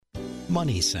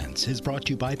Money Sense is brought to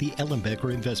you by the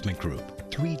Ellenbecker Investment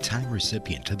Group, 3-time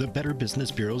recipient of the Better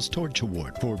Business Bureau's Torch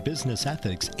Award for Business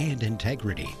Ethics and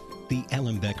Integrity. The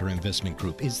Ellenbecker Investment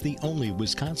Group is the only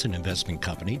Wisconsin investment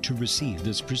company to receive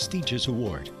this prestigious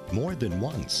award more than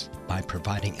once by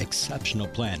providing exceptional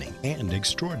planning and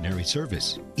extraordinary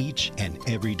service each and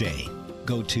every day.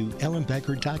 Go to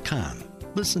ellenbecker.com.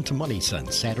 Listen to Money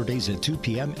Sense Saturdays at 2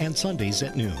 p.m. and Sundays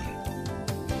at noon.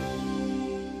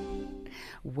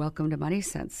 Welcome to Money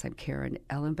Sense. I'm Karen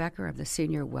Ellenbecker. I'm the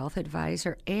Senior Wealth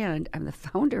Advisor, and I'm the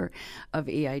founder of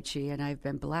EIG, and I've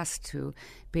been blessed to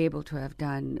be able to have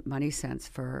done Money Sense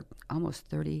for almost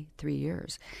 33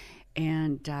 years.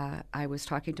 And I was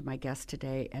talking to my guest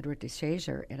today, Edward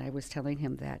Deshazer, and I was telling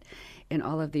him that in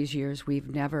all of these years, we've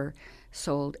never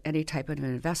sold any type of an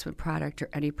investment product or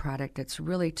any product that's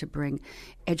really to bring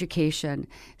education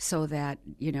so that,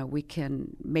 you know, we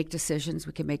can make decisions,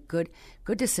 we can make good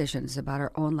decisions about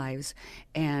our own lives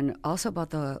and also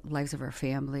about the lives of our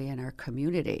family and our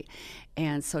community.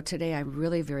 And so today I'm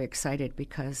really very excited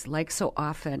because, like so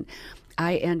often,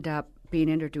 I end up being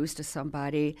introduced to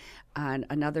somebody on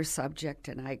another subject,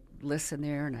 and I listen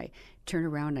there, and I turn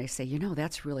around and I say, you know,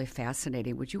 that's really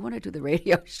fascinating. Would you want to do the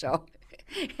radio show?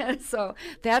 And so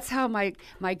that's how my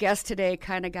guest today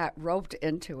kind of got roped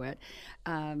into it.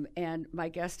 And my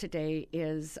guest today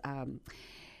is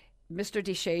Mr.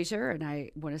 Deshazer, and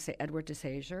I want to say Edward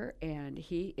Deshazer, and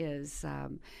he is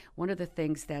one of the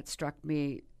things that struck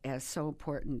me as so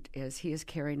important is he is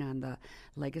carrying on the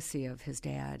legacy of his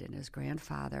dad and his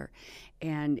grandfather,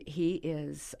 and he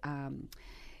is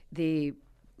the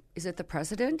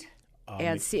president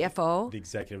and CFO, the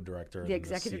executive director, the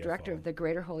executive director of the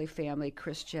Greater Holy Family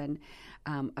Christian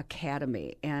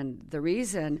Academy. And the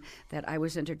reason that I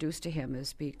was introduced to him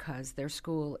is because their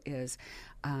school is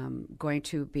going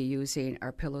to be using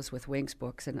our Pillows with Wings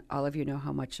books, and all of you know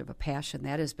how much of a passion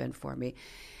that has been for me.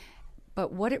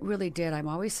 But what it really did, I'm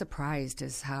always surprised,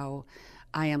 is how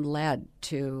I am led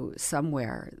to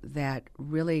somewhere that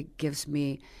really gives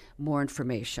me more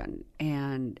information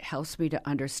and helps me to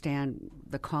understand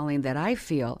the calling that I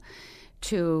feel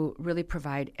to really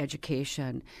provide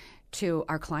education to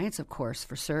our clients, of course,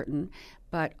 for certain,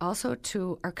 but also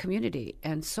to our community.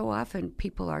 And so often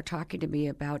people are talking to me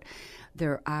about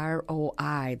their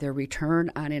ROI, their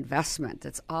return on investment.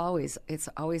 It's always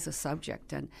a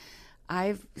subject. And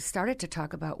I've started to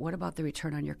talk about, what about the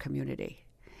return on your community?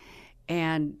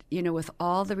 And, you know, with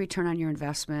all the return on your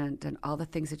investment and all the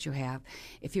things that you have,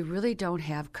 if you really don't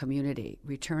have community,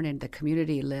 return in the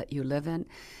community you live in,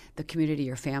 the community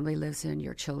your family lives in,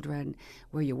 your children,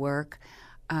 where you work,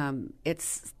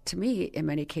 it's, to me, in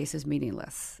many cases,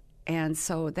 meaningless. And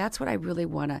so that's what I really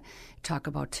want to talk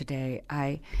about today.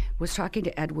 I was talking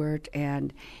to Edward,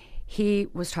 and he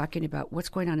was talking about what's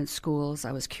going on in schools.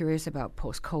 I was curious about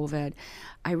post-COVID.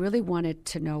 I really wanted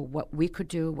to know what we could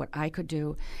do, what I could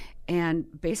do,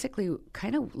 and basically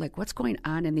kind of like what's going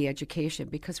on in the education,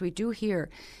 because we do hear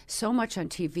so much on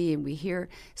TV and we hear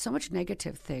so much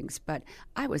negative things. But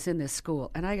I was in this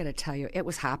school, and I got to tell you, it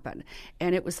was hopping,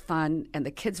 and it was fun, and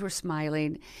the kids were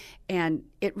smiling, and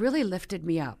it really lifted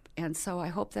me up. And so I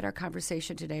hope that our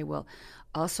conversation today will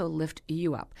also lift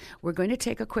you up. We're going to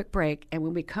take a quick break, and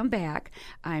when we come back,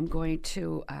 I'm going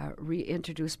to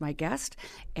reintroduce my guest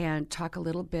and talk a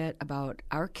little bit about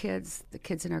our kids, the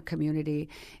kids in our community,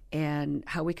 and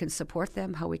how we can support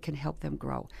them, how we can help them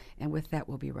grow. And with that,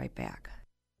 we'll be right back.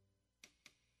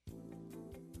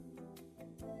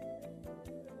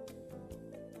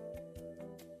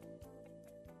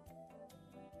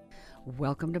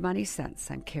 Welcome to Money Sense.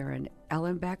 I'm Karen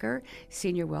Ellenbecker,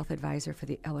 Senior Wealth Advisor for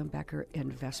the Ellenbecker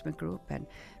Investment Group. And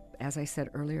as I said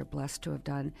earlier, blessed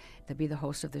to be the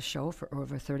host of the show for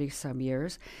over 30-some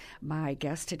years. My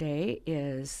guest today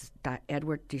is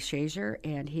Edward Deshazer,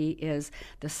 and he is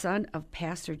the son of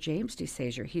Pastor James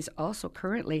Deshazer. He's also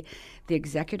currently the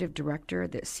Executive Director,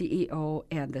 the CEO,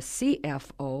 and the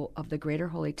CFO of the Greater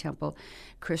Holy Temple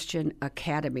Christian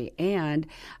Academy. And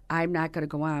I'm not going to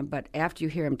go on, but after you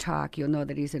hear him talk, you'll know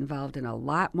that he's involved in a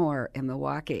lot more in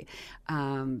Milwaukee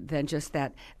than just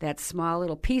that small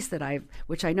little piece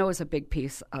which I know is a big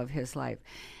piece of his life.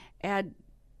 And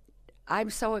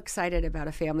I'm so excited about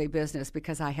a family business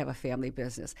because I have a family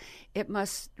business. It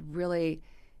must really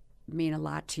mean a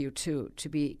lot to you, too, to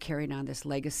be carrying on this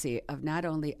legacy of not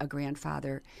only a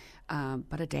grandfather,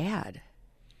 but a dad.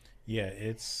 Yeah,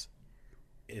 it's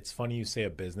funny you say a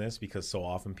business, because so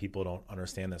often people don't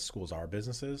understand that schools are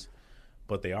businesses,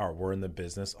 but they are. We're in the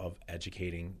business of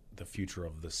educating the future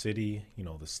of the city,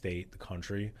 the state, the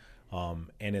country.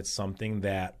 And it's something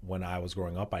that when I was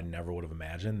growing up, I never would have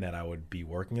imagined that I would be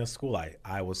working at school.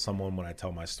 I was someone, when I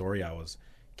tell my story, I was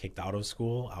kicked out of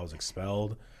school, I was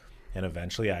expelled, and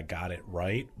eventually I got it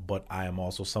right. But I am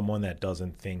also someone that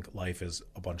doesn't think life is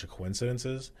a bunch of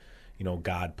coincidences. You know,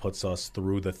 God puts us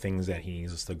through the things that he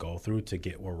needs us to go through to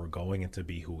get where we're going and to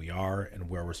be who we are and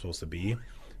where we're supposed to be.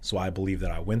 So I believe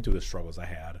that I went through the struggles I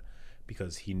had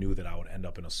because he knew that I would end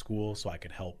up in a school so I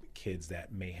could help kids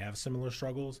that may have similar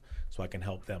struggles, so I can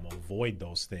help them avoid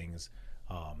those things,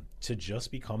 to just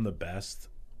become the best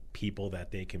people that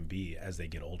they can be as they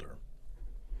get older.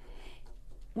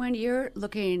 When you're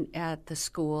looking at the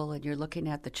school and you're looking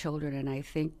at the children, and I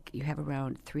think you have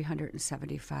around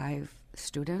 375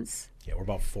 students. Yeah, we're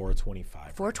about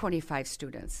 425. 425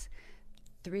 students,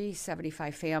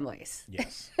 375 families.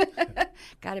 Yes.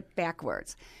 Got it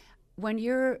backwards. When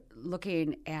you're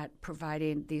looking at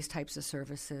providing these types of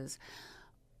services,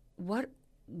 what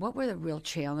were the real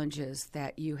challenges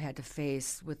that you had to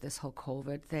face with this whole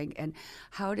COVID thing, and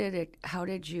how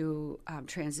did you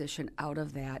transition out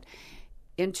of that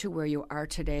into where you are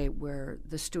today, where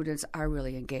the students are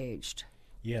really engaged?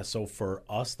 Yeah, so for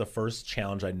us, the first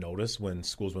challenge I noticed when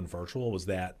schools went virtual was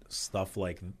that stuff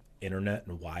like internet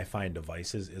and Wi-Fi and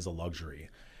devices is a luxury.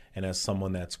 And as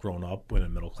someone that's grown up in a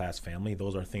middle-class family,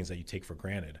 those are things that you take for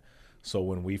granted. So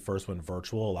when we first went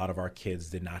virtual, a lot of our kids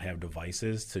did not have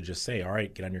devices to just say, all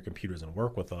right, get on your computers and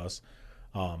work with us.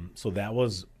 So that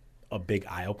was a big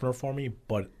eye-opener for me,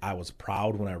 but I was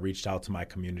proud when I reached out to my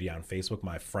community on Facebook,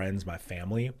 my friends, my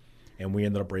family, and we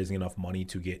ended up raising enough money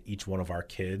to get each one of our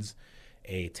kids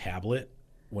a tablet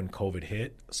when COVID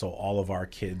hit. So all of our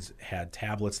kids had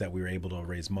tablets that we were able to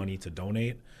raise money to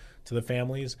donate to the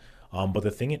families. But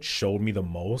the thing it showed me the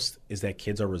most is that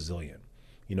kids are resilient.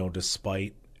 You know,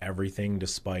 despite everything,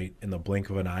 despite in the blink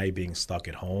of an eye being stuck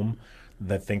at home,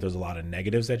 I think there's a lot of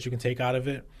negatives that you can take out of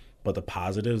it. But the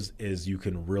positives is you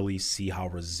can really see how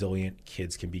resilient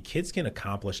kids can be. Kids can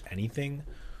accomplish anything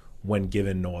when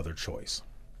given no other choice.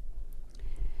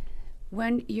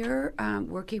 When you're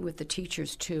working with the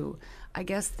teachers too, I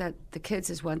guess that the kids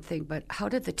is one thing, but how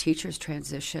did the teachers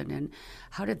transition and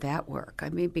how did that work? I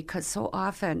mean, because so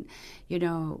often, you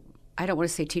know, I don't want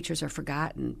to say teachers are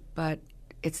forgotten, but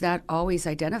it's not always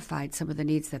identified some of the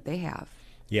needs that they have.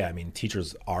 Yeah, I mean,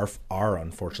 teachers are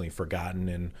unfortunately forgotten.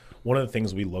 And one of the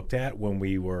things we looked at when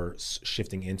we were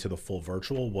shifting into the full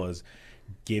virtual was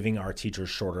giving our teachers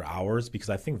shorter hours, because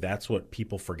I think that's what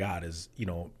people forgot is, you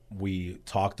know, we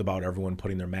talked about everyone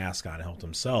putting their mask on to help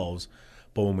themselves.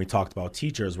 But when we talked about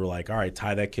teachers, we're like, all right,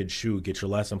 tie that kid's shoe, get your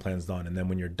lesson plans done. And then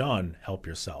when you're done, help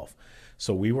yourself.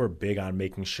 So we were big on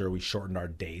making sure we shortened our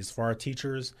days for our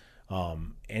teachers,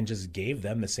 and just gave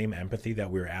them the same empathy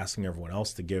that we were asking everyone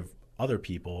else to give other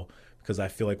people. Because I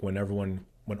feel like when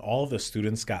all of the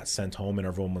students got sent home and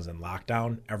everyone was in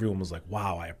lockdown, everyone was like,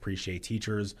 wow, I appreciate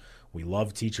teachers. We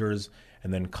love teachers.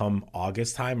 And then come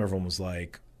August time, everyone was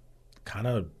like, kind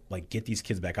of like, get these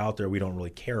kids back out there. We don't really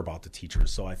care about the teachers.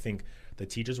 So I think the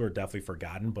teachers were definitely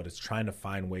forgotten, but it's trying to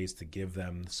find ways to give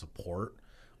them support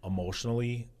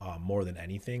emotionally more than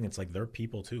anything. It's like they're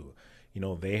people too. You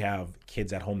know, they have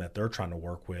kids at home that they're trying to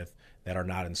work with that are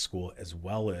not in school, as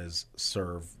well as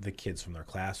serve the kids from their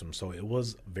classroom. So it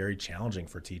was very challenging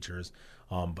for teachers.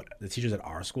 But the teachers at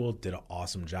our school did an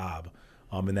awesome job.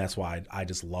 And that's why I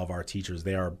just love our teachers.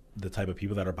 They are the type of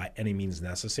people that are by any means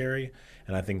necessary.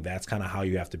 And I think that's kind of how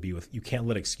you have to be with, you can't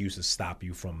let excuses stop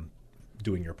you from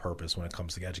doing your purpose when it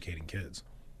comes to educating kids.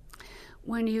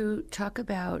 When you talk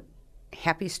about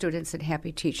happy students and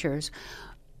happy teachers,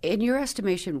 in your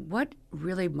estimation, what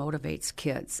really motivates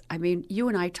kids? I mean, you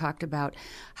and I talked about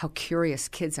how curious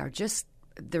kids are.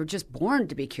 They're just born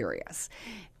to be curious.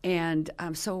 And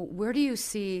so where do you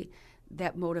see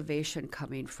that motivation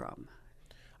coming from?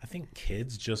 I think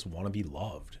kids just want to be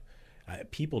loved.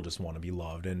 People just want to be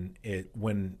loved. And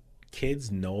when kids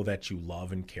know that you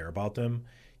love and care about them,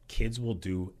 kids will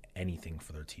do anything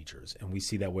for their teachers. And we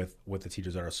see that with the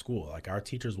teachers at our school. Like our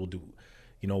teachers will do,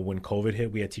 you know, when COVID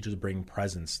hit, we had teachers bring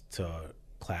presents to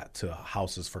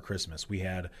houses for Christmas. We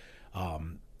had a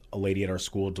lady at our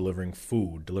school delivering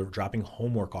food, dropping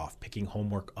homework off, picking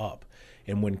homework up.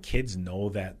 And when kids know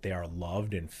that they are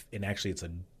loved and actually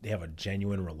they have a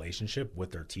genuine relationship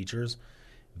with their teachers,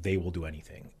 they will do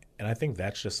anything. And I think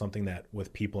that's just something that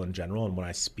with people in general, and when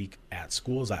I speak at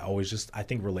schools, I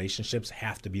think relationships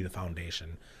have to be the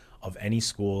foundation of any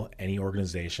school, any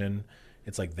organization.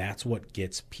 It's like that's what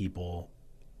gets people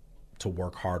to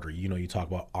work harder. You know, you talk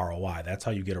about ROI. That's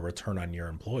how you get a return on your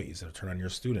employees, a return on your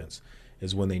students,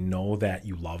 is when they know that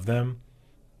you love them,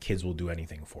 kids will do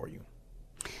anything for you.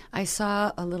 I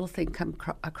saw a little thing come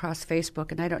across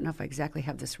Facebook, and I don't know if I exactly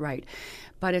have this right,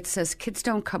 but it says kids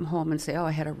don't come home and say, oh,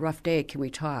 I had a rough day, can we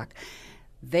talk?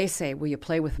 They say, will you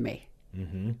play with me?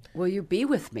 Mm-hmm. Will you be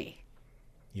with me?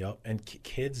 Yep, and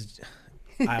kids,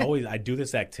 I do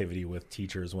this activity with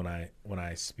teachers when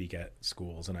I speak at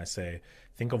schools, and I say,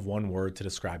 think of one word to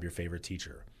describe your favorite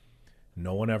teacher.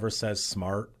 No one ever says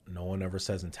smart. No one ever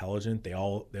says intelligent. They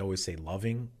always say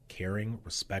loving, caring,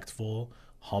 respectful,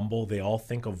 humble. They all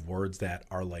think of words that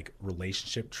are like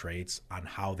relationship traits on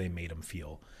how they made them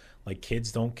feel. Like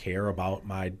kids don't care about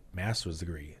my master's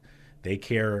degree. They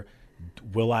care,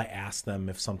 will I ask them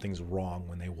if something's wrong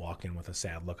when they walk in with a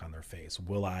sad look on their face?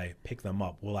 Will I pick them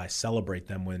up? Will I celebrate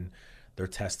them when their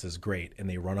test is great and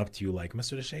they run up to you like,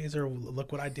 Mr. Deshazer,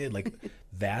 look what I did. Like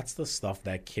that's the stuff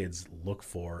that kids look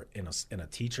for in a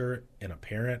teacher, in a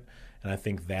parent. And I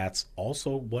think that's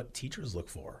also what teachers look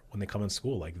for when they come in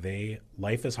school. Like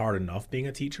life is hard enough being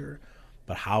a teacher,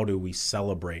 but how do we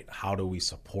celebrate? How do we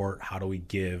support? How do we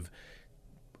give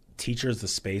teachers the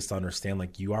space to understand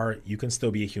like you can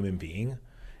still be a human being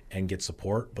and get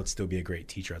support, but still be a great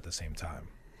teacher at the same time?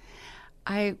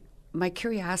 My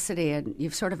curiosity, and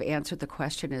you've sort of answered the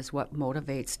question, is what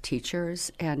motivates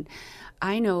teachers. And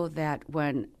I know that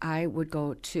when I would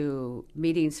go to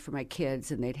meetings for my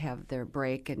kids and they'd have their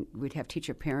break and we'd have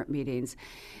teacher-parent meetings,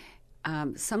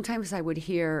 sometimes I would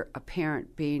hear a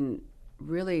parent being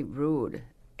really rude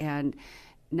and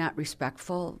not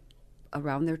respectful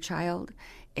around their child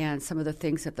and some of the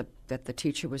things that the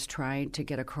teacher was trying to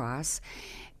get across.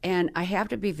 And I happened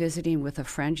to be visiting with a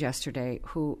friend yesterday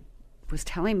who was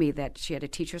telling me that she had a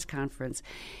teacher's conference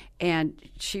and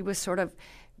she was sort of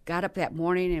got up that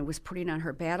morning and was putting on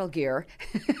her battle gear.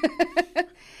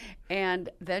 And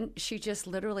then she just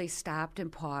literally stopped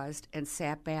and paused and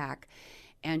sat back.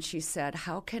 And she said,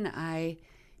 how can I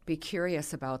be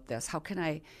curious about this? How can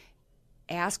I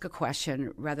ask a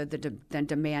question rather than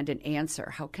demand an answer?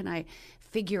 How can I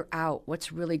figure out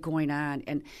what's really going on?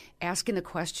 And asking the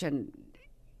question,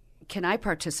 can I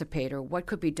participate or what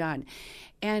could be done?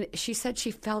 And she said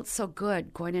she felt so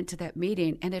good going into that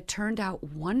meeting, and it turned out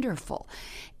wonderful.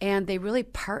 And they really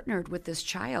partnered with this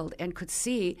child and could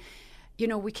see,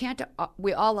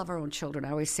 we all love our own children.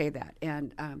 I always say that.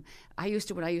 And when I used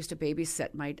to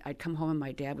babysit, I'd come home and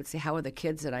my dad would say, how are the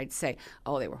kids? And I'd say,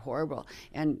 oh, they were horrible.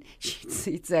 And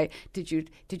he'd say, did you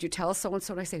tell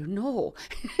so-and-so? And I say, no.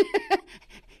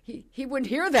 He wouldn't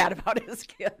hear that about his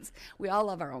kids. We all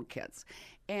love our own kids.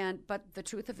 But the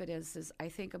truth of it is I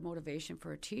think a motivation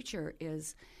for a teacher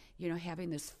is,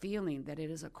 having this feeling that it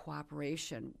is a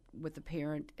cooperation with the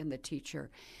parent and the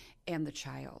teacher and the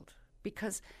child,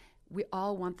 because we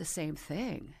all want the same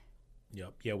thing.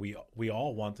 Yep. Yeah, we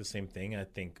all want the same thing. I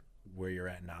think where you're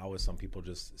at now is some people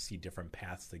just see different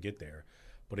paths to get there.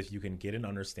 But if you can get an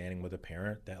understanding with a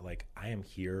parent that like, I am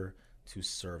here to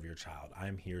serve your child.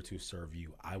 I'm here to serve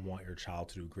you. I want your child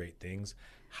to do great things.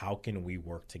 How can we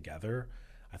work together?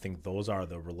 I think those are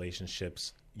the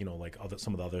relationships, like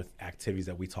some of the other activities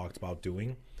that we talked about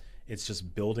doing. It's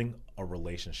just building a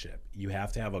relationship. You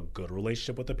have to have a good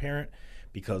relationship with the parent,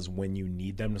 because when you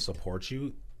need them to support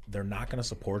you, they're not going to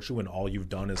support you when all you've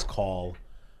done is call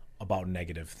about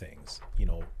negative things.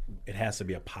 It has to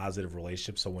be a positive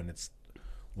relationship. So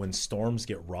when storms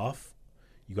get rough,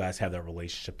 you guys have that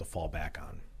relationship to fall back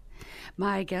on.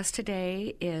 My guest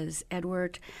today is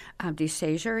Edward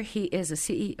Deshazer. He is a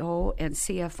CEO and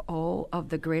CFO of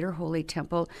the Greater Holy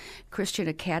Temple Christian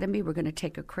Academy. We're going to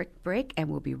take a quick break, and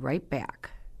we'll be right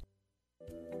back.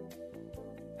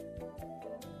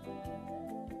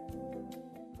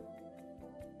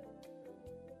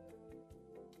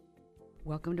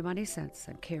 Welcome to Money Sense.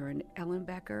 I'm Karen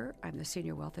Ellenbecker. I'm the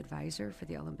Senior Wealth Advisor for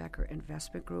the Ellenbecker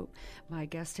Investment Group. My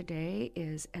guest today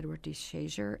is Edward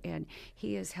Deshazer, and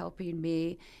he is helping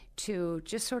me to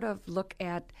just sort of look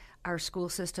at our school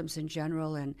systems in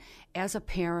general, and as a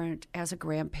parent, as a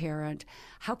grandparent,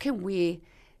 how can we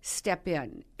step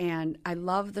in? And I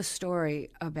love the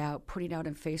story about putting out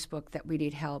on Facebook that we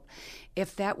need help.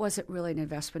 If that wasn't really an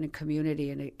investment in community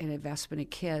and an investment in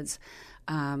kids,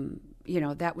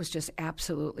 that was just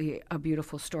absolutely a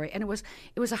beautiful story. And it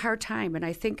was a hard time. And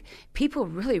I think people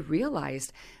really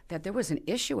realized that there was an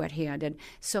issue at hand. And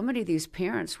so many of these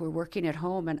parents were working at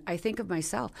home. And I think of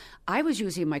myself, I was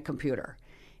using my computer.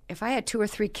 If I had 2 or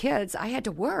 3 kids, I had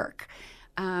to work.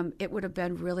 It would have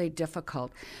been really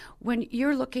difficult. When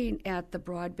you're looking at the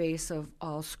broad base of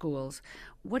all schools,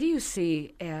 what do you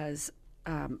see as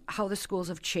how the schools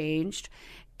have changed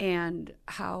and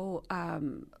how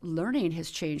learning has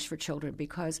changed for children?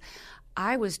 Because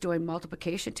I was doing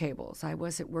multiplication tables. I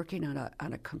wasn't working on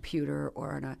a computer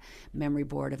or on a memory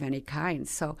board of any kind.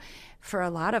 So for a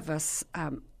lot of us,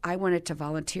 I wanted to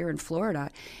volunteer in Florida,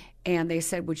 and they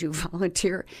said, would you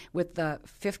volunteer with the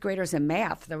fifth graders in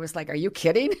math? I was like, are you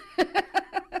kidding?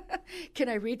 Can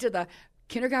I read to the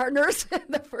kindergartners and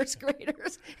the first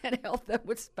graders and help them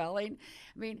with spelling?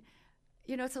 I mean,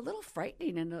 it's a little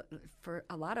frightening for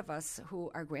a lot of us who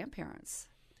are grandparents.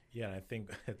 Yeah, and I think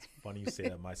it's funny you say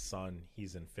that. My son,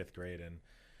 he's in fifth grade, and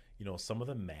some of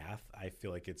the math, I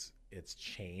feel like it's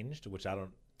changed, which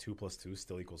 2 + 2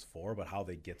 still equals 4, but how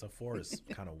they get to 4 is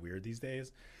kind of weird these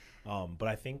days. But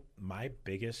I think my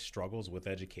biggest struggles with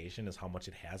education is how much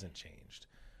it hasn't changed.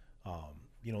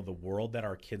 The world that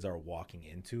our kids are walking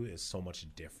into is so much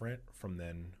different from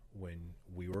then when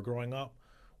we were growing up,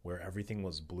 where everything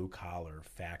was blue collar,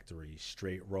 factory,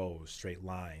 straight rows, straight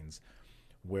lines,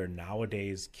 where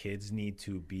nowadays kids need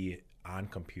to be on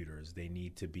computers. They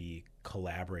need to be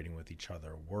collaborating with each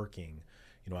other, working.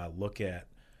 I look at,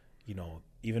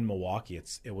 even Milwaukee,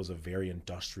 it was a very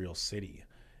industrial city.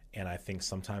 And I think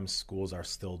sometimes schools are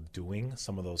still doing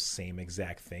some of those same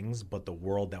exact things, but the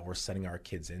world that we're sending our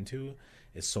kids into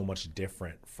is so much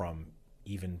different from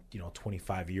even,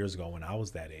 25 years ago when I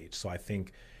was that age. So I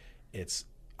think it's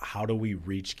how do we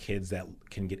reach kids that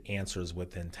can get answers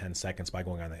within 10 seconds by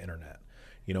going on the internet?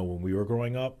 When we were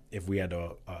growing up, if we had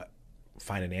to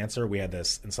find an answer, we had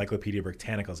this Encyclopedia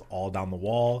Britannicas all down the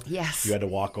wall. Yes. You had to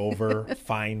walk over,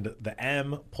 find the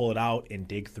M, pull it out, and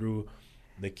dig through.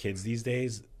 The kids these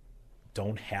days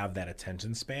don't have that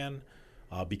attention span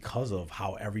because of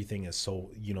how everything is so,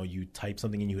 you type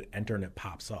something and you hit enter and it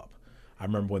pops up. I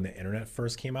remember when the internet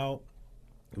first came out,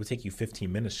 it would take you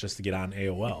 15 minutes just to get on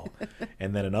AOL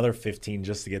and then another 15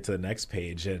 just to get to the next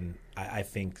page. And I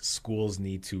think schools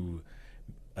need to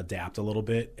adapt a little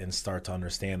bit and start to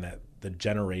understand that the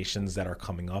generations that are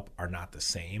coming up are not the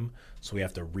same. So we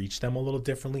have to reach them a little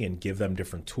differently and give them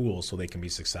different tools so they can be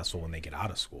successful when they get out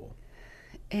of school.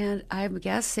 And I'm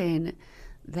guessing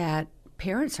that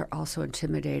parents are also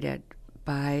intimidated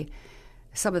by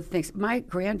some of the things. My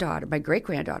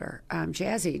great-granddaughter,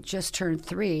 Jazzy, just turned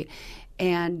 3,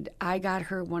 and I got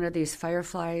her one of these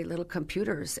Firefly little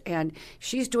computers, and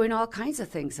she's doing all kinds of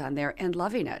things on there and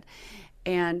loving it.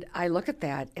 And I look at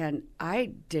that, and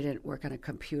I didn't work on a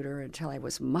computer until I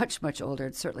was much, much older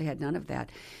and certainly had none of that.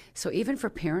 So even for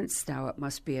parents now, it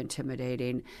must be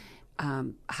intimidating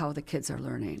how the kids are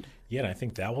learning. Yeah, and I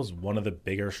think that was one of the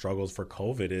bigger struggles for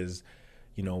COVID is,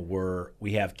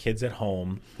 we have kids at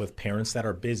home with parents that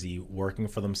are busy working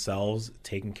for themselves,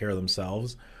 taking care of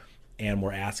themselves, and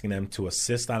we're asking them to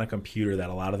assist on a computer that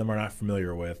a lot of them are not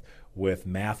familiar with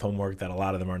math homework that a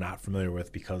lot of them are not familiar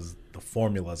with because the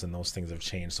formulas and those things have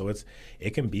changed. So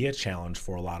it can be a challenge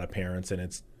for a lot of parents,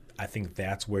 and I think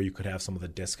that's where you could have some of the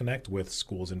disconnect with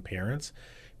schools and parents,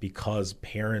 because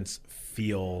parents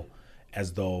feel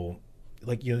as though,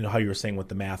 like how you were saying with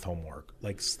the math homework,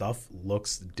 like stuff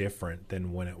looks different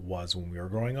than when it was when we were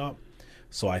growing up.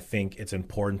 So I think it's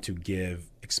important to give,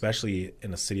 especially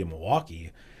in the city of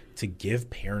Milwaukee,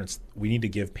 we need to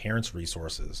give parents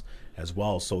resources as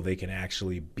well so they can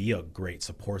actually be a great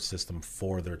support system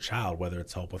for their child, whether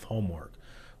it's help with homework,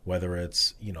 whether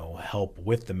it's, help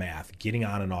with the math, getting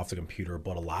on and off the computer.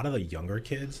 But a lot of the younger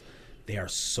kids, they are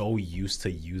so used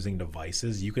to using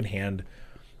devices.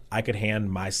 I could hand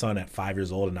my son at 5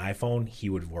 years old an iPhone, he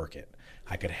would work it.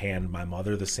 I could hand my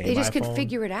mother the same iPhone. They just can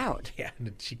figure it out. Yeah,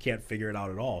 she can't figure it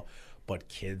out at all. But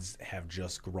kids have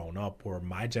just grown up, where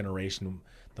my generation,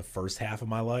 the first half of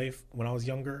my life when I was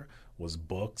younger, was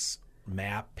books,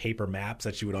 paper maps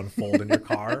that you would unfold in your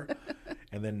car.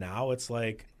 And then now it's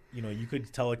like, you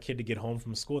could tell a kid to get home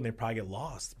from school and they probably get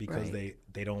lost because right.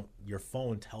 they don't, your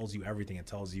phone tells you everything. It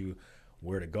tells you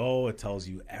where to go. It tells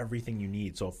you everything you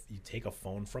need. So if you take a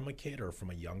phone from a kid or from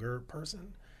a younger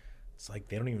person, it's like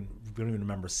we don't even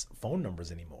remember phone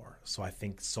numbers anymore. So I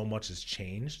think so much has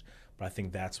changed, but I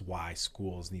think that's why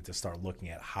schools need to start looking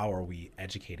at how are we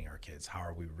educating our kids? How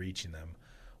are we reaching them?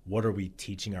 What are we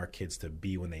teaching our kids to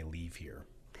be when they leave here?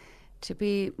 To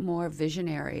be more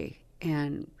visionary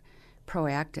and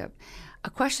proactive. A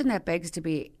question that begs to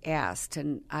be asked,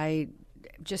 and I'm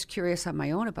just curious on my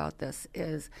own about this,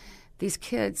 is these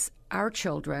kids, our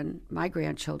children, my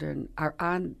grandchildren, are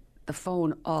on the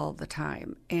phone all the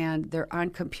time, and they're on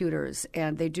computers,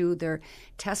 and they do their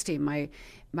testing.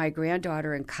 My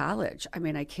granddaughter in college, I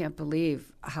mean, I can't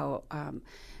believe how,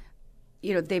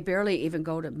 they barely even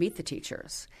go to meet the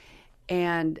teachers.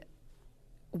 And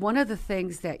one of the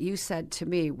things that you said to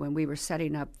me when we were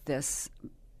setting up this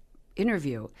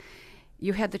interview,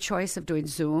 you had the choice of doing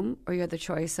Zoom, or you had the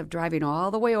choice of driving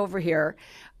all the way over here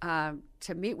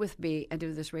to meet with me and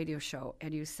do this radio show.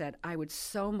 And you said, I would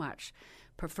so much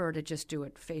prefer to just do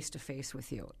it face-to-face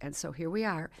with you. And so here we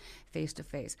are,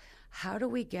 face-to-face. How do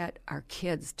we get our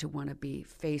kids to want to be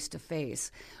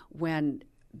face-to-face when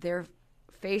their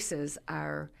faces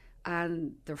are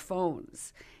on their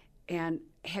phones? And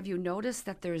have you noticed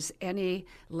that there's any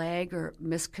lag or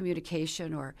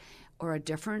miscommunication or a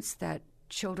difference that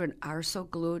children are so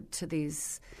glued to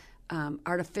these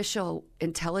artificial,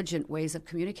 intelligent ways of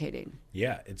communicating?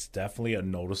 Yeah, it's definitely a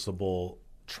noticeable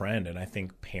trend. And I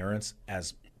think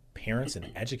as parents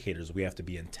and educators, we have to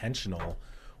be intentional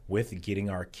with getting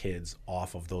our kids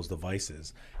off of those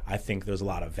devices. I think there's a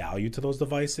lot of value to those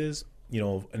devices. You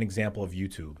know, an example of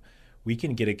YouTube. We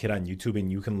can get a kid on YouTube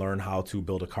and you can learn how to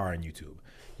build a car on YouTube.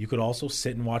 You could also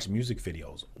sit and watch music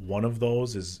videos. One of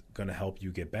those is going to help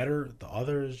you get better. The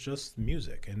other is just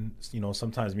music. And, you know,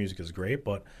 sometimes music is great,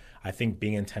 but I think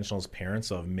being intentional as parents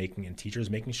and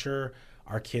teachers, making sure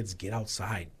our kids get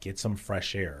outside, get some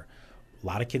fresh air. A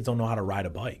lot of kids don't know how to ride a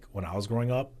bike. When I was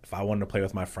growing up, if I wanted to play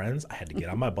with my friends, I had to get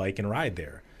on my bike and ride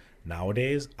there.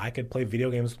 Nowadays, I could play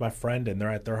video games with my friend and they're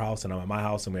at their house and I'm at my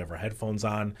house and we have our headphones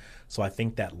on. So I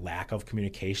think that lack of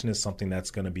communication is something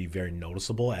that's going to be very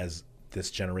noticeable as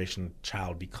this generation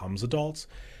child becomes adults,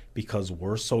 because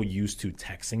we're so used to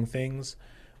texting things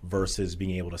versus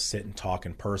being able to sit and talk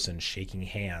in person, shaking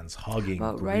hands, hugging,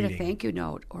 well, greeting. write a thank you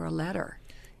note or a letter.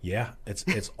 Yeah,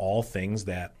 it's all things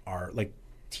that are like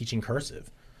teaching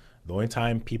cursive. The only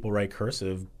time people write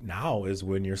cursive now is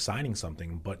when you're signing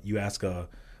something, but you ask a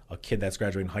kid that's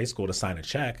graduating high school to sign a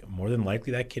check, more than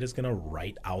likely that kid is going to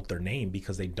write out their name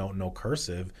because they don't know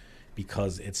cursive,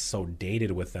 because it's so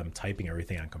dated with them typing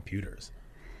everything on computers.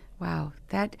 Wow,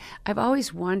 that I've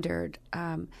always wondered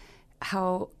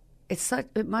how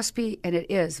it must be, and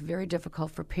it is very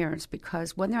difficult for parents,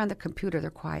 because when they're on the computer, they're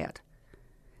quiet.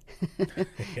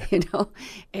 Yeah. You know,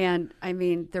 and I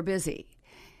mean, they're busy.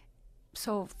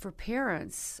 So for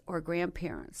parents or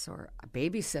grandparents or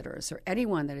babysitters or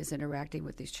anyone that is interacting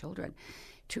with these children,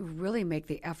 to really make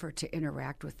the effort to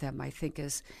interact with them, I think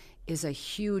is a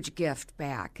huge gift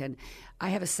back. And I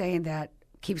have a saying that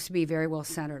keeps me very well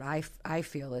centered. I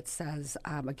feel it says,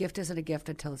 a gift isn't a gift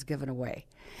until it's given away.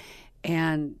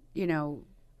 And, you know,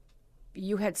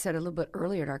 you had said a little bit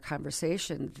earlier in our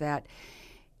conversation that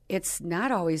it's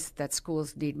not always that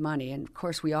schools need money. And, of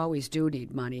course, we always do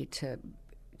need money to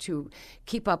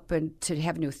keep up and to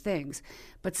have new things.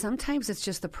 But sometimes it's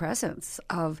just the presence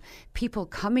of people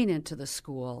coming into the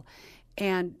school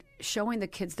and showing the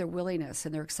kids their willingness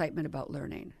and their excitement about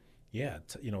learning. Yeah,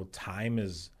 time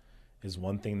is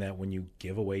one thing that when you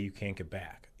give away, you can't get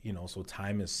back. You know, so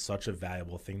time is such a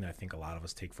valuable thing that I think a lot of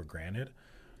us take for granted,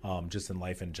 just in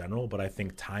life in general. But I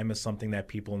think time is something that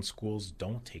people in schools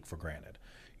don't take for granted.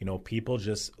 You know, people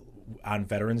just, on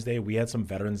Veterans Day, we had some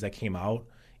veterans that came out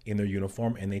in their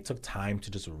uniform and they took time to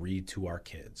just read to our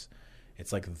kids.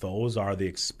 It's like those are the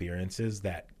experiences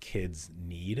that kids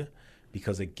need,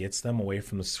 because it gets them away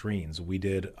from the screens. We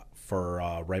did,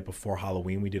 for right before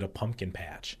Halloween, we did a pumpkin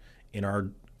patch in our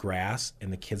grass,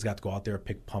 and the kids got to go out there,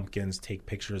 pick pumpkins, take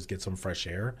pictures, get some fresh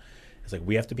air. It's like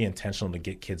we have to be intentional to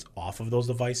get kids off of those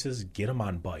devices, get them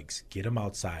on bikes, get them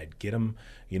outside, get them,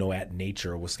 at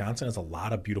nature. Wisconsin has a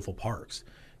lot of beautiful parks.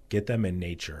 Get them in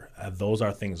nature. Those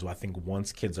are things I think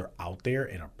once kids are out there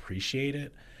and appreciate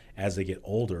it, as they get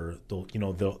older,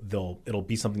 it'll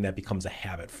be something that becomes a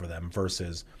habit for them,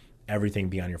 versus everything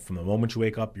being from the moment you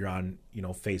wake up, you're on,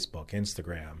 Facebook,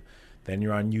 Instagram, then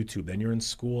you're on YouTube, then you're in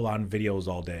school on videos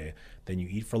all day, then you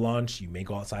eat for lunch, you may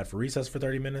go outside for recess for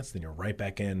 30 minutes, then you're right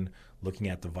back in looking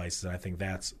at devices. And I think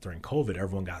that's, during COVID,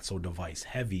 everyone got so device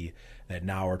heavy that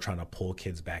now we're trying to pull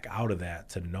kids back out of that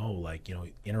to know,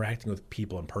 interacting with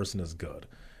people in person is good.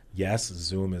 Yes,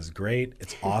 Zoom is great.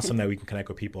 It's awesome that we can connect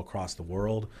with people across the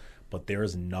world, but there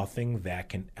is nothing that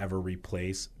can ever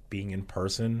replace being in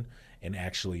person and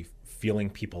actually feeling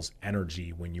people's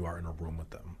energy when you are in a room with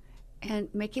them.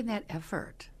 And making that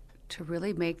effort, to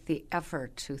really make the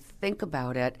effort to think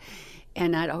about it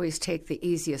and not always take the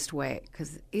easiest way,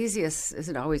 because the easiest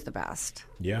isn't always the best.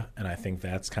 Yeah, and I think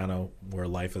that's kind of where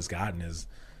life has gotten is,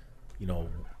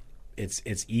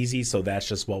 it's easy, so that's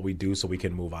just what we do so we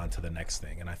can move on to the next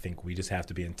thing. And I think we just have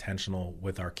to be intentional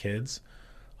with our kids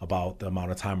about the amount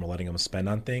of time we're letting them spend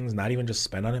on things, not even just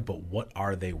spend on it, but what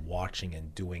are they watching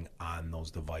and doing on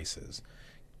those devices.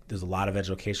 There's a lot of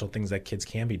educational things that kids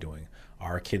can be doing.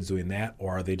 Are kids doing that,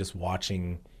 or are they just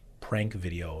watching prank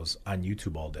videos on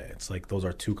YouTube all day? It's like those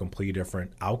are two completely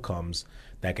different outcomes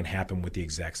that can happen with the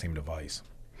exact same device.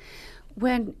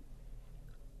 When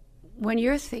When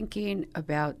you're thinking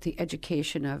about the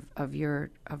education of your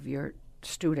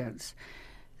students,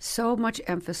 so much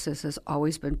emphasis has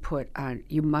always been put on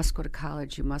you must go to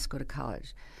college, you must go to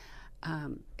college.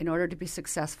 In order to be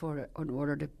successful, in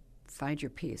order to find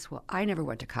your peace. Well, I never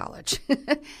went to college.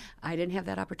 I didn't have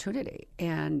that opportunity.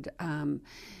 And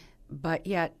but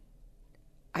yet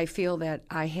I feel that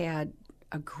I had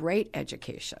a great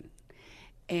education.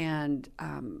 And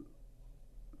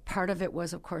part of it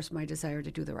was, of course, my desire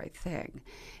to do the right thing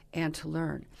and to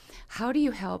learn. How do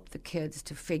you help the kids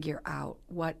to figure out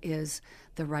what is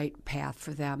the right path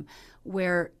for them?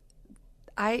 When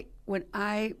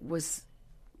I was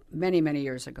many, many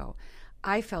years ago,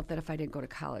 I felt that if I didn't go to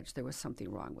college, there was something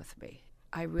wrong with me.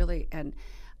 And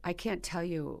I can't tell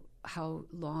you how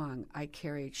long I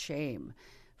carried shame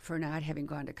for not having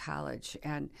gone to college.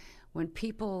 And when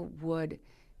people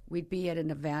we'd be at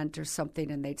an event or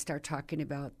something and they'd start talking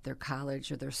about their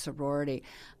college or their sorority,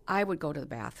 I would go to the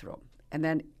bathroom and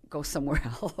then go somewhere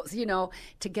else,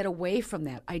 to get away from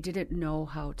that. I didn't know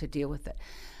how to deal with it.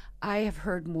 I have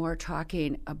heard more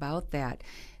talking about that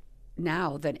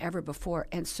now than ever before.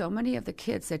 And so many of the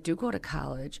kids that do go to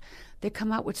college, they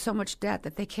come out with so much debt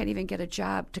that they can't even get a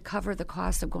job to cover the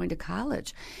cost of going to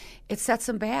college. It sets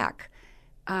them back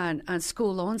on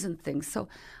school loans and things. So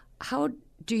how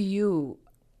do you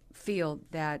feel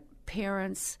that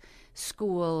parents,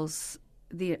 schools,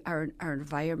 our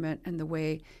environment and the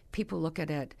way people look at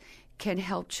it can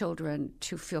help children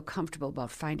to feel comfortable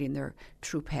about finding their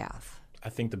true path? I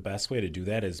think the best way to do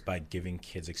that is by giving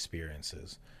kids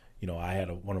experiences. I had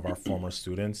one of our former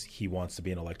students, he wants to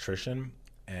be an electrician,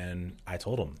 and I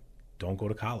told him, don't go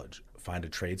to college. Find a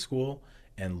trade school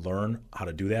and learn how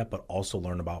to do that, but also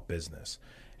learn about business.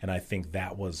 And I think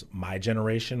that was my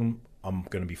generation. I'm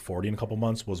going to be 40 in a couple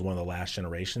months, was one of the last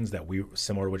generations that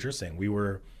similar to what you're saying, we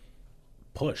were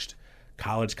pushed.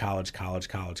 College.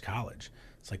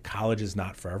 It's like college is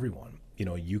not for everyone.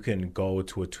 You can go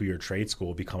to a 2-year trade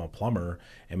school, become a plumber,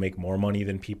 and make more money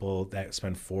than people that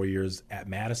spend 4 years at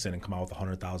Madison and come out with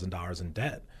 $100,000 in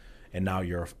debt. And now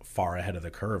you're far ahead of the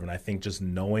curve. And I think just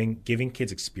giving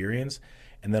kids experience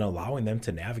and then allowing them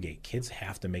to navigate. Kids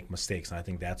have to make mistakes. And I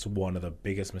think that's one of the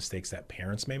biggest mistakes that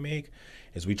parents may make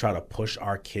is we try to push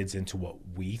our kids into what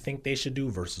we think they should do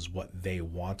versus what they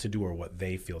want to do or what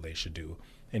they feel they should do.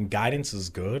 And guidance is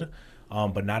good,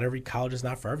 but not every college is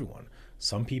not for everyone.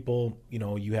 Some people,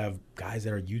 you have guys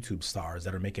that are YouTube stars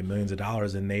that are making millions of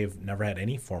dollars and they've never had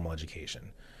any formal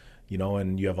education,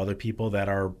 and you have other people that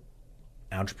are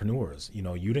entrepreneurs.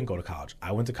 You didn't go to college.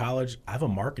 I went to college. I have a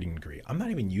marketing degree. I'm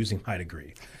not even using my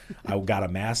degree. I got a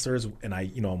master's and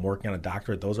I'm working on a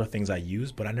doctorate. Those are things I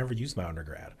use, but I never used my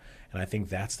undergrad. And I think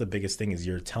that's the biggest thing is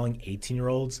you're telling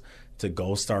 18-year-olds to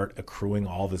go start accruing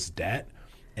all this debt.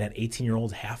 And at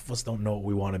 18-year-olds, half of us don't know what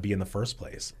we want to be in the first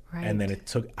place. Right. And then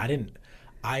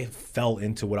I fell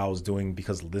into what I was doing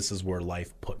because this is where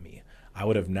life put me. I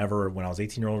would have never, when I was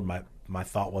 18-year-old, my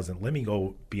thought wasn't, let me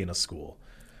go be in a school.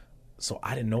 So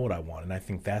I didn't know what I wanted. And I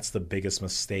think that's the biggest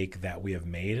mistake that we have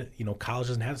made. College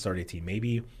doesn't have to start at 18.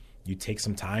 Maybe you take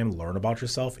some time, learn about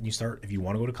yourself, and you start, if you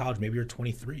want to go to college, maybe you're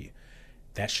 23.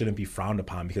 That shouldn't be frowned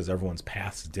upon because everyone's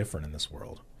path is different in this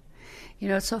world.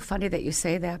 It's so funny that you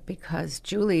say that because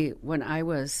Julie, when I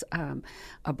was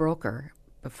a broker,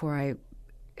 before I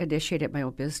initiated my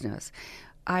own business,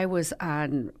 I was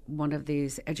on one of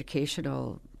these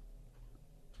educational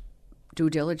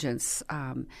due diligence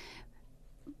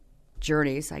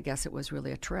journeys. I guess it was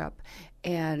really a trip.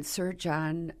 And Sir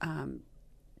John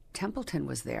Templeton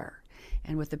was there.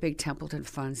 And with the big Templeton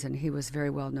funds, and he was very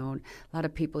well known. A lot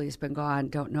of people, he's been gone,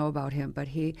 don't know about him, but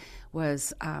he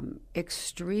was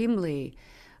extremely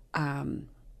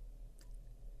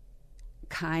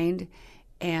kind,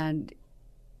 and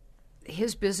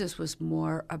his business was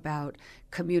more about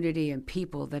community and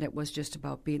people than it was just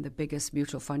about being the biggest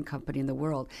mutual fund company in the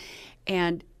world.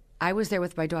 And I was there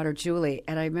with my daughter, Julie,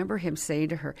 and I remember him saying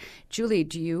to her, Julie,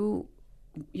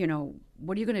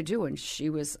 what are you going to do? And she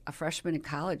was a freshman in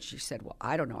college. She said, well,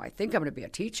 I don't know. I think I'm going to be a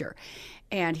teacher.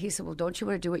 And he said, well, don't you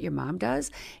want to do what your mom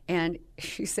does? And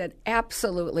she said,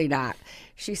 absolutely not.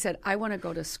 She said, I want to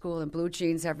go to school in blue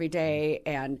jeans every day,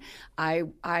 and I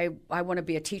want to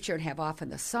be a teacher and have off in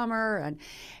the summer.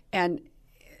 And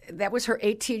that was her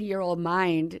 18-year-old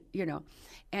mind,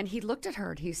 And he looked at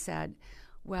her and he said,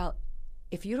 well,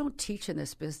 if you don't teach in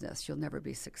this business, you'll never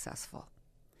be successful.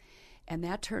 And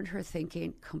that turned her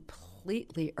thinking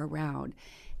completely around.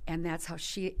 And that's how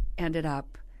she ended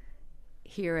up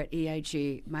here at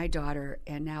EIG, my daughter,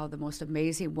 and now the most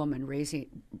amazing woman raising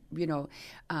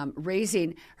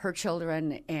her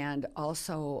children, and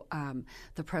also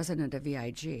the president of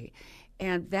EIG.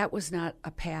 And that was not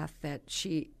a path that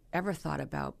she ever thought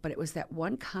about, but it was that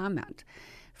one comment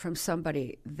from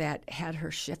somebody that had her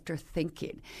shift her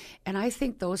thinking. And I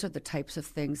think those are the types of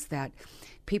things that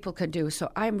people can do.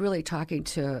 So I'm really talking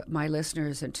to my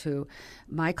listeners and to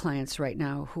my clients right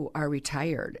now who are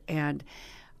retired. And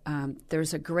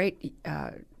there's a great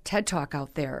TED Talk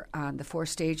out there on the 4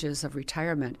 stages of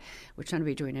retirement, which I'm going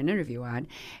to be doing an interview on.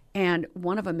 And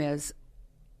one of them is,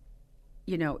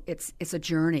 it's a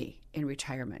journey in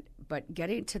retirement, but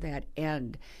getting to that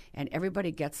end, and everybody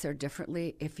gets there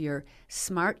differently. If you're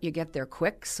smart, you get there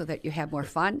quick so that you have more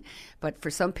fun. But for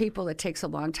some people, it takes a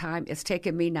long time. It's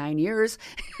taken me 9 years.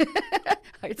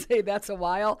 I'd say that's a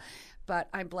while, but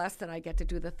I'm blessed that I get to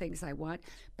do the things I want.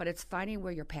 But it's finding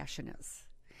where your passion is.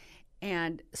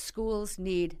 And schools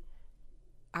need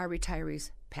our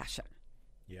retirees' passion.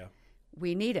 Yeah.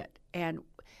 We need it. And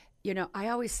I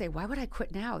always say, why would I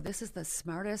quit now? This is the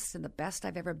smartest and the best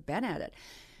I've ever been at it.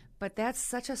 But that's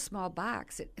such a small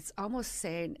box. It's almost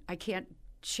saying I can't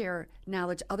share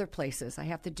knowledge other places. I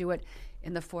have to do it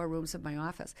in the 4 rooms of my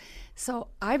office. So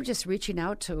I'm just reaching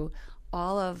out to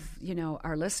all of,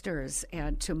 our listeners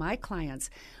and to my clients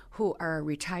who are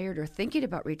retired or thinking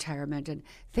about retirement, and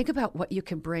think about what you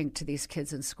can bring to these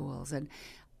kids in schools. And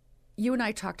you and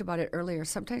I talked about it earlier.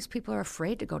 Sometimes people are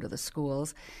afraid to go to the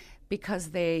schools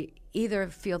because they either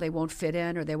feel they won't fit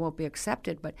in or they won't be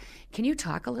accepted. But can you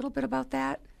talk a little bit about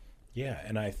that? Yeah,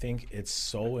 and I think it's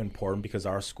so important because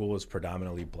our school is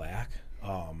predominantly Black,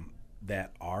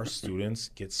 that our students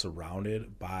get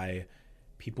surrounded by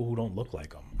people who don't look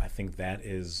like them. I think that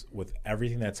is, with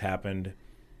everything that's happened,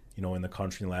 in the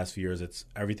country in the last few years, it's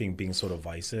everything being so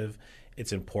divisive.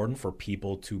 It's important for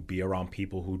people to be around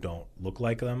people who don't look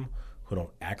like them, who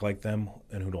don't act like them,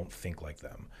 and who don't think like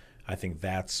them. I think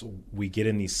we get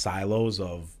in these silos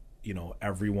of,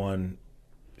 everyone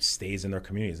stays in their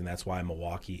communities, and that's why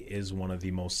Milwaukee is one of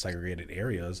the most segregated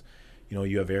areas.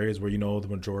 You have areas where, the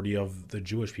majority of the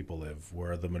Jewish people live,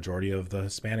 where the majority of the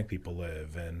Hispanic people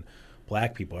live, and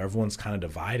Black people. Everyone's kind of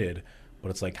divided, but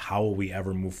it's like, how will we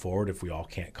ever move forward if we all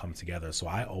can't come together? So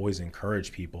I always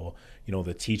encourage people,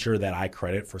 the teacher that I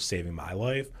credit for saving my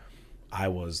life, I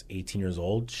was 18 years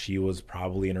old. She was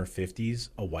probably in her 50s,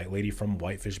 a white lady from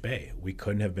Whitefish Bay. We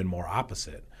couldn't have been more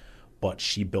opposite, but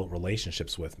she built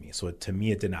relationships with me. So to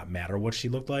me, it did not matter what she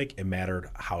looked like. It mattered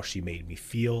how she made me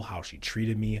feel, how she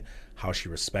treated me, how she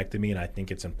respected me. And I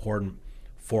think it's important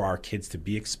for our kids to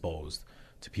be exposed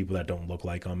to people that don't look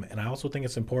like them. And I also think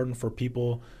it's important for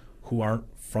people who aren't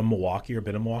from Milwaukee or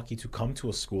been in Milwaukee to come to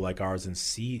a school like ours and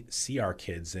see our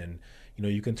kids. And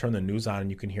you can turn the news on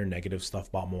and you can hear negative stuff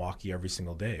about Milwaukee every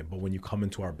single day. But when you come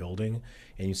into our building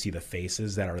and you see the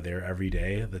faces that are there every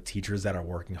day, the teachers that are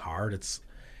working hard,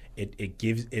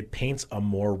 it paints a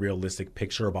more realistic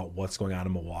picture about what's going on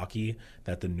in Milwaukee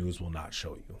that the news will not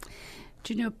show you.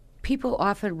 Do people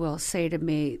often will say to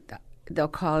me, they'll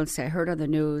call and say, I heard on the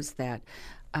news that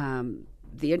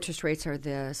the interest rates are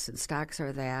this and stocks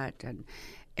are that.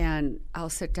 And I'll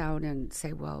sit down and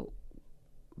say, well,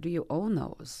 do you own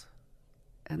those?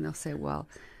 And they'll say, well,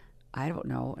 I don't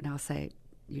know. And I'll say,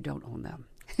 you don't own them.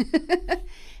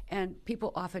 And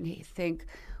people often think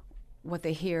what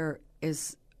they hear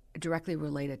is directly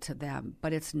related to them,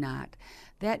 but it's not.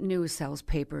 That news sells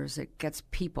papers. It gets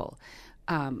people.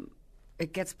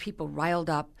 It gets people riled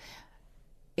up.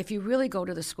 If you really go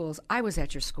to the schools, I was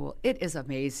at your school. It is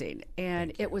amazing,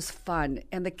 and it was fun.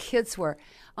 And the kids were,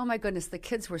 oh my goodness, the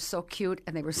kids were so cute,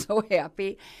 and they were so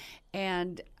happy.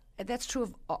 And that's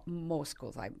true of most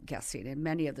schools, I'm guessing, and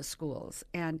many of the schools.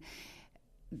 And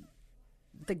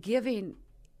the giving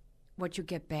what you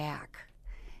get back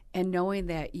and knowing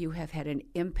that you have had an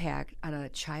impact on a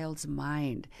child's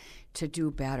mind to do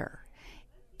better.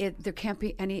 There can't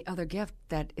be any other gift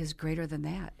that is greater than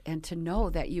that. And to know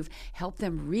that you've helped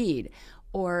them read,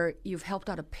 or you've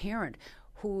helped out a parent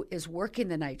who is working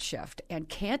the night shift and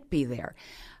can't be there.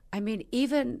 I mean,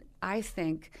 even I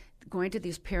think going to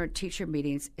these parent-teacher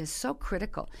meetings is so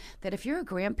critical that if you're a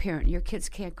grandparent and your kids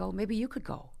can't go, maybe you could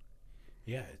go.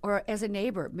 Yeah. Or as a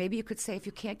neighbor, maybe you could say, if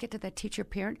you can't get to that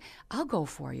teacher-parent, I'll go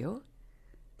for you.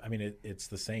 I mean, it's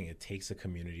the saying, it takes a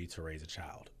community to raise a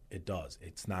child. It does.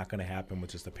 It's not going to happen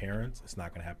with just the parents. It's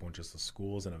not going to happen with just the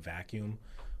schools in a vacuum.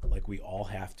 Like, we all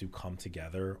have to come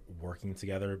together, working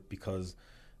together, because,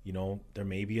 there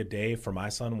may be a day for my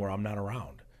son where I'm not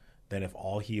around. Then if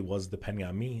all he was depending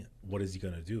on me, what is he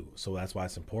going to do? So that's why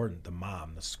it's important. The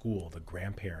mom, the school, the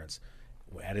grandparents.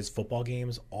 At his football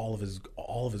games, all of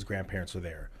his grandparents are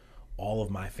there. All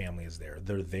of my family is there.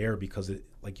 They're there because,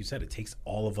 like you said, it takes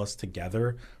all of us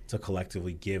together to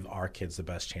collectively give our kids the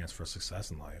best chance for success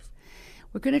in life.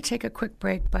 We're going to take a quick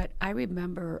break, but I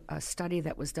remember a study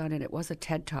that was done, and it was a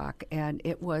TED Talk, and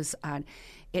it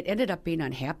ended up being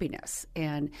on happiness.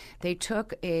 And they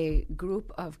took a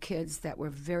group of kids that were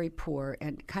very poor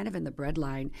and kind of in the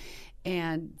breadline,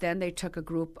 and then they took a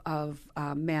group of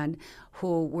men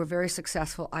who were very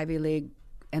successful, Ivy League,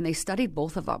 and they studied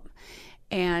both of them.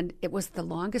 And it was the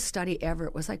longest study ever.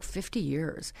 It was like 50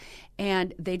 years.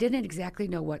 And they didn't exactly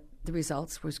know what the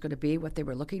results was going to be, what they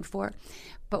were looking for.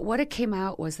 But what it came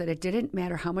out was that it didn't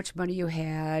matter how much money you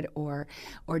had or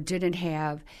didn't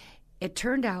have. It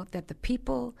turned out that the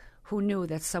people who knew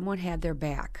that someone had their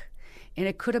back, and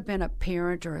it could have been a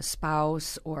parent or a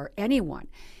spouse or anyone,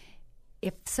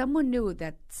 if someone knew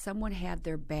that someone had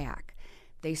their back,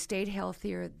 they stayed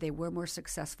healthier, they were more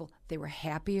successful, they were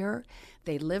happier,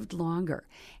 they lived longer.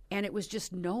 And it was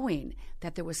just knowing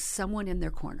that there was someone in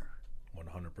their corner.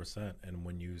 100%. And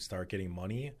when you start getting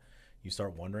money, you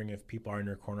start wondering if people are in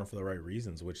your corner for the right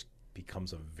reasons, which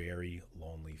becomes a very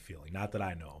lonely feeling. Not that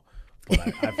I know, but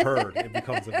I've heard it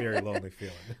becomes a very lonely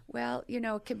feeling. Well,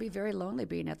 it can be very lonely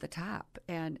being at the top.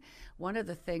 And one of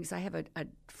the things, I have a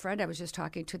friend I was just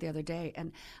talking to the other day,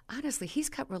 and honestly, he's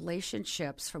got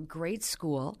relationships from grade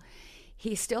school.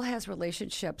 He still has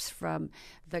relationships from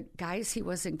the guys he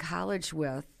was in college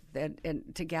with and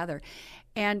together.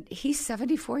 And he's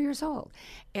 74 years old,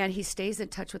 and he stays in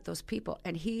touch with those people,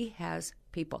 and he has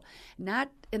people. Not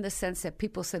in the sense that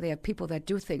people say they have people that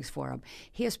do things for him.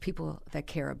 He has people that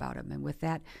care about him. And with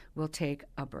that, we'll take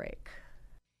a break.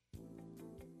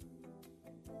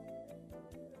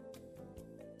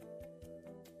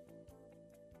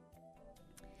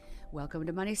 Welcome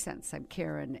to Money Sense. I'm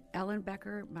Karen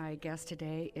Ellenbecker. My guest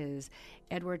today is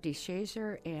Edward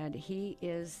Deshazer, and he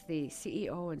is the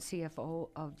CEO and CFO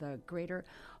of the Greater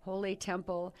Holy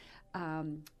Temple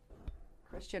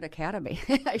Christian Academy.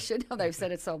 I should know that I've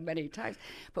said it so many times.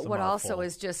 But what also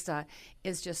is just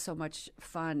so much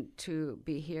fun to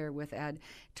be here with Ed,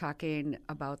 talking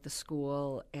about the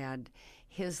school and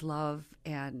his love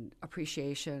and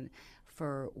appreciation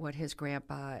for what his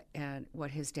grandpa and what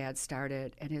his dad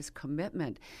started, and his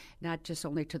commitment, not just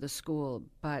only to the school,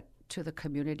 but to the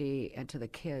community and to the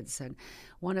kids. And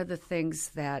one of the things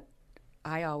that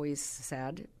I always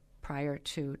said prior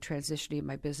to transitioning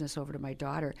my business over to my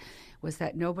daughter was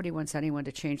that nobody wants anyone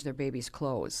to change their baby's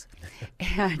clothes.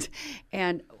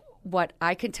 and what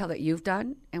I can tell that you've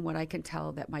done, and what I can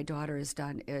tell that my daughter has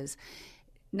done, is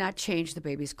not change the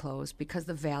baby's clothes, because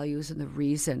the values and the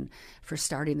reason for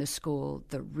starting the school,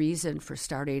 the reason for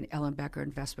starting Ellenbecker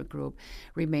Investment Group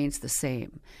remains the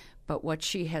same. But what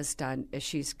she has done is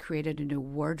she's created a new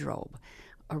wardrobe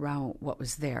around what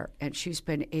was there, and she's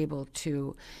been able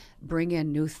to bring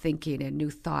in new thinking and new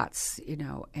thoughts,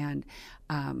 and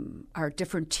our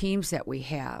different teams that we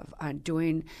have on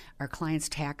doing our clients'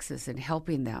 taxes and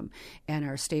helping them, and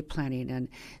our estate planning. And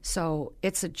so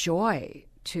it's a joy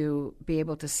to be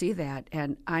able to see that.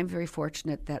 And I'm very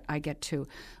fortunate that I get to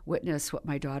witness what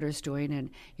my daughter's doing.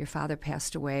 And your father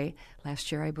passed away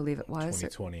last year, I believe it was.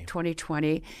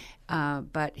 2020.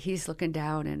 But he's looking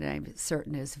down, and I'm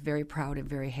certain is very proud and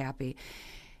very happy.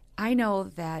 I know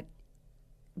that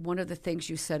one of the things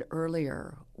you said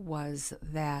earlier was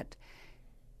that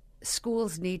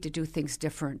schools need to do things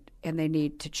different, and they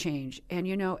need to change. And,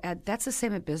 Ed, that's the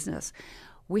same in business.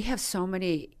 We have so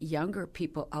many younger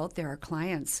people out there, our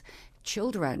clients,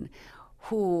 children,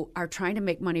 who are trying to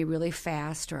make money really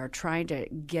fast, or are trying to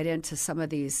get into some of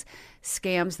these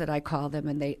scams that I call them,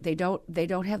 and they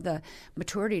don't have the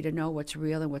maturity to know what's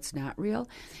real and what's not real.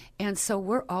 And so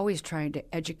we're always trying to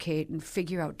educate and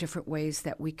figure out different ways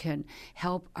that we can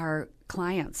help our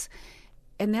clients.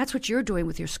 And that's what you're doing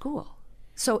with your school.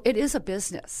 So it is a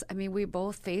business. I mean, we're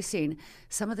both facing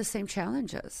some of the same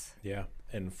challenges. Yeah.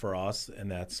 And for us, and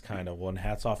that's kind of one,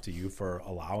 hats off to you for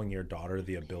allowing your daughter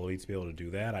the ability to be able to do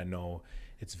that. I know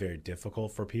it's very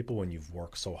difficult for people when you've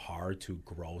worked so hard to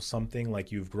grow something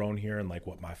like you've grown here, and like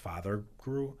what my father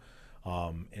grew.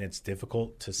 And it's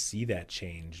difficult to see that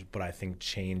change, but I think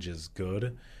change is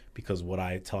good, because what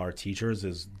I tell our teachers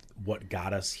is what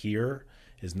got us here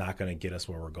is not going to get us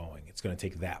where we're going. It's going to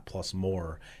take that plus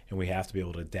more, and we have to be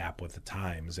able to adapt with the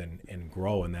times and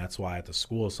grow. And that's why at the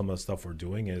school, some of the stuff we're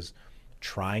doing is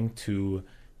trying to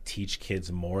teach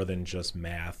kids more than just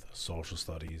math, social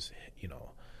studies,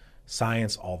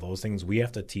 science, all those things. We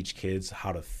have to teach kids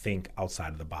how to think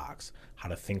outside of the box, how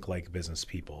to think like business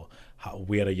people.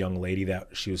 We had a young lady that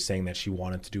she was saying that she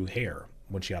wanted to do hair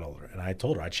when she got older. And I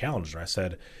told her, I challenged her. I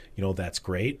said, that's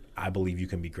great. I believe you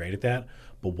can be great at that.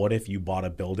 But what if you bought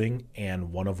a building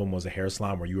and one of them was a hair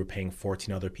salon where you were paying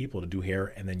 14 other people to do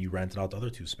hair, and then you rented out the other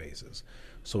 2 spaces?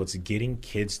 So it's getting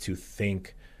kids to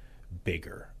think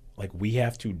bigger. Like we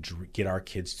have to get our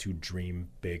kids to dream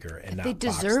bigger and not they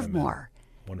box deserve them more.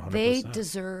 100%. They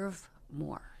deserve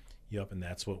more. Yep, and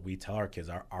that's what we tell our kids.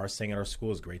 Our saying at our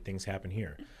school is great things happen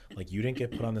here. Like you didn't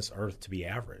get put on this earth to be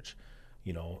average.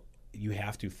 You know, you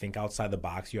have to think outside the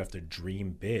box. You have to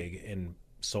dream big. And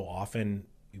so often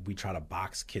we try to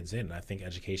box kids in. And I think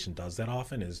education does that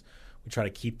often is we try to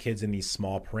keep kids in these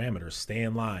small parameters. Stay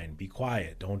in line, be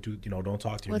quiet, don't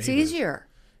talk to your neighbors. It's easier.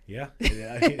 Yeah.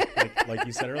 like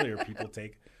you said earlier, people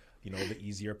take, the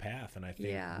easier path. And I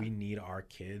think we need our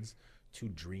kids to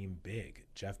dream big.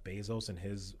 Jeff Bezos and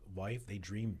his wife, they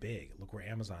dream big. Look where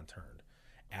Amazon turned.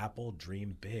 Apple,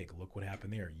 dream big. Look what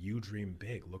happened there. You dream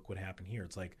big. Look what happened here.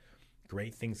 It's like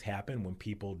great things happen when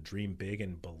people dream big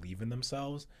and believe in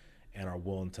themselves and are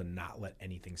willing to not let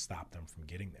anything stop them from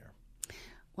getting there.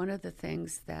 One of the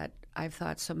things that I've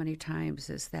thought so many times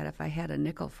is that if I had a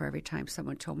nickel for every time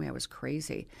someone told me I was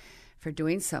crazy for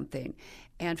doing something,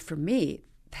 and for me,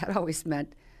 that always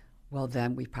meant, well,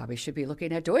 then we probably should be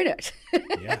looking at doing it.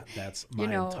 Yeah, that's my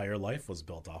entire life was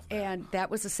built off that. And that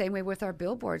was the same way with our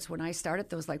billboards. When I started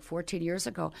those like 14 years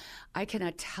ago, I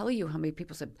cannot tell you how many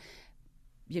people said,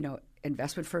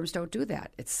 investment firms don't do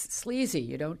that. It's sleazy.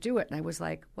 You don't do it. And I was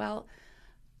like, well,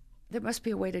 there must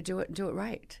be a way to do it and do it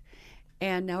right.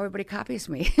 And now everybody copies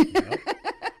me. Yep.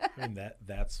 I mean,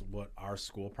 that's what our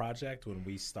school project, when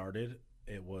we started,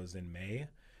 it was in May.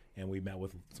 And we met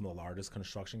with some of the largest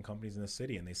construction companies in the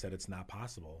city, and they said it's not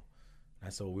possible. And I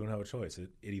said, well, we don't have a choice. It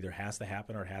either has to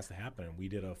happen or it has to happen. And we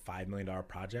did a $5 million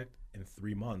project in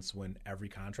 3 months when every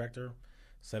contractor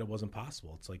said it wasn't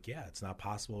possible. It's like, yeah, it's not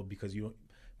possible because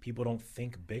people don't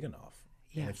think big enough.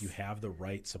 Yes. And if you have the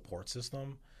right support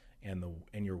system and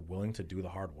you're willing to do the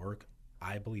hard work,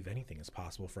 I believe anything is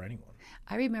possible for anyone.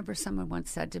 I remember someone once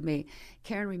said to me,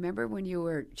 Karen, remember when you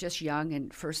were just young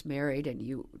and first married and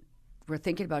you were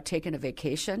thinking about taking a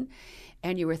vacation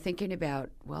and you were thinking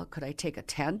about, well, could I take a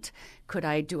tent? Could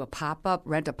I do a pop-up,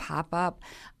 rent a pop-up?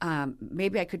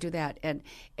 Maybe I could do that.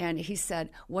 And he said,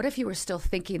 what if you were still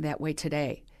thinking that way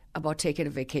today about taking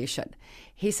a vacation?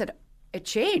 He said, it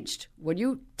changed. When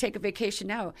you take a vacation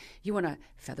now, you want a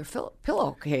feather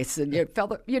pillowcase and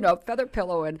feather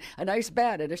pillow and a nice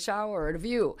bed and a shower and a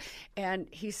view. And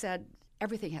he said,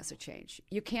 everything has to change.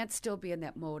 You can't still be in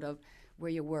that mode of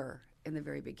where you were in the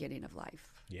very beginning of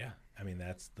life. Yeah. I mean,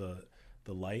 that's the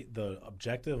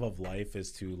objective of life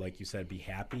is to, like you said, be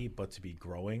happy, but to be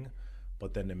growing,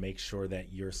 but then to make sure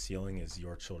that your ceiling is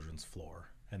your children's floor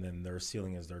and then their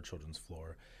ceiling is their children's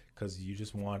floor. Because you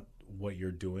just want what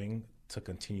you're doing to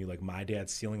continue. Like my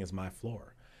dad's ceiling is my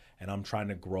floor and I'm trying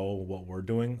to grow what we're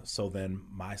doing. So then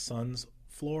my son's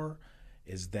floor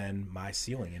is then my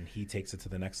ceiling and he takes it to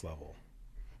the next level.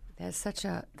 That's such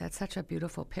a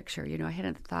beautiful picture. I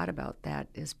hadn't thought about that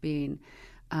as being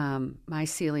my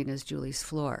ceiling is Julie's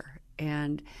floor.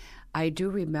 And I do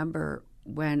remember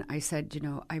when I said,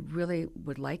 I really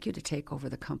would like you to take over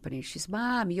the company. She's,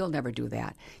 Mom, you'll never do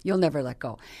that. You'll never let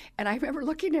go. And I remember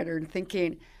looking at her and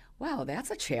thinking, wow, that's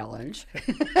a challenge.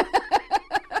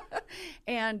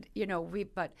 And,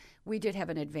 we did have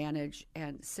an advantage,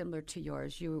 and similar to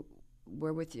yours, you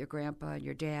were with your grandpa and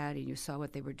your dad and you saw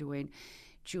what they were doing.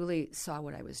 Julie saw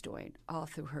what I was doing all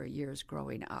through her years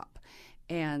growing up.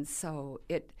 And so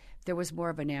there was more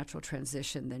of a natural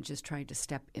transition than just trying to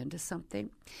step into something.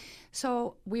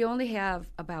 So we only have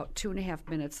about 2.5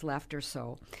 minutes left or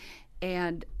so.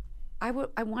 And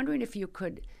I'm wondering if you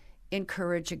could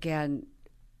encourage again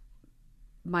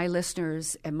my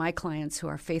listeners and my clients who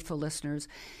are faithful listeners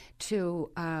to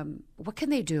what can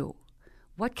they do?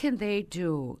 What can they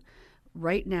do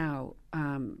right now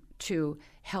to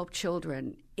help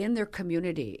children in their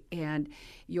community and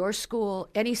your school,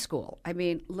 any school? I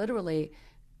mean, literally,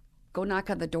 go knock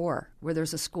on the door where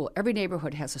there's a school. Every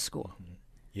neighborhood has a school.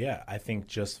 Yeah, I think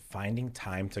just finding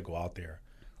time to go out there,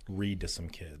 read to some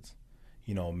kids.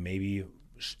 Maybe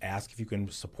ask if you can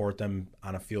support them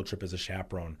on a field trip as a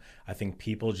chaperone. I think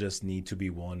people just need to be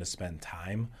willing to spend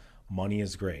time. Money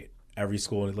is great. Every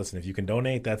school, listen, if you can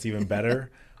donate, that's even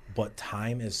better. But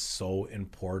time is so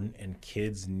important, and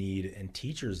kids need and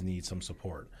teachers need some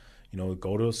support.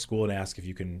 Go to a school and ask if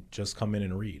you can just come in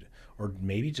and read. Or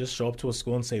maybe just show up to a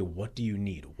school and say, what do you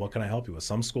need? What can I help you with?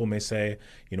 Some school may say,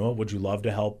 would you love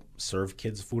to help serve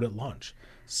kids food at lunch?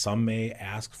 Some may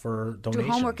ask for donations.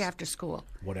 Do homework after school.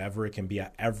 Whatever it can be.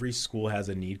 Every school has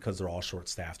a need because they're all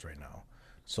short-staffed right now.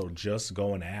 So just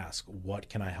go and ask, what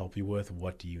can I help you with?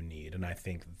 What do you need? And I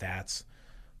think that's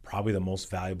probably the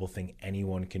most valuable thing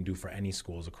anyone can do for any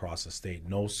schools across the state.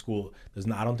 No school,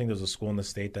 I don't think there's a school in the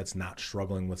state that's not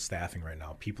struggling with staffing right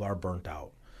now. People are burnt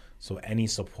out. So any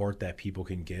support that people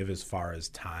can give as far as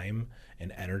time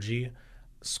and energy,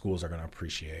 schools are going to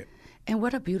appreciate. And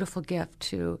what a beautiful gift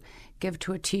to give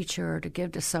to a teacher, or to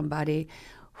give to somebody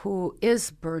who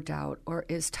is burnt out or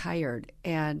is tired,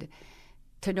 and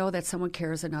to know that someone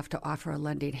cares enough to offer a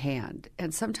lending hand.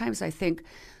 And sometimes I think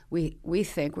we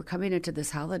think we're coming into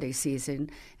this holiday season,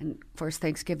 and of course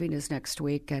Thanksgiving is next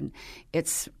week, and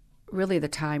it's really the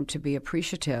time to be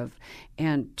appreciative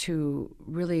and to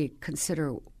really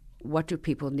consider what do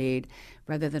people need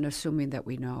rather than assuming that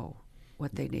we know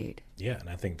what they need. Yeah, and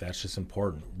I think that's just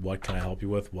important. What can I help you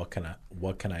with? What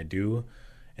can I do?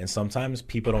 And sometimes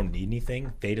people don't need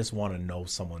anything. They just want to know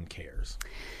someone cares.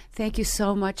 Thank you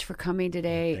so much for coming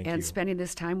today and you. spending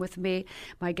this time with me.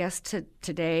 My guest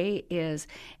today is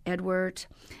Edward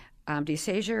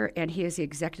Deshazer, and he is the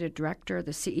Executive Director,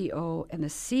 the CEO, and the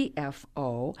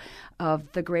CFO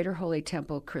of the Greater Holy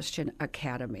Temple Christian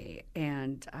Academy.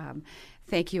 And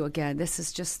thank you again. This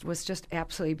was just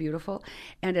absolutely beautiful.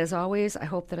 And as always, I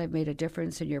hope that I've made a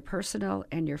difference in your personal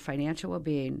and your financial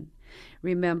well-being.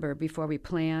 Remember, before we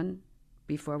plan,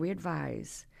 before we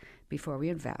advise, before we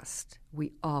invest,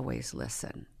 we always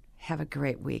listen. Have a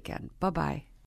great weekend. Bye-bye.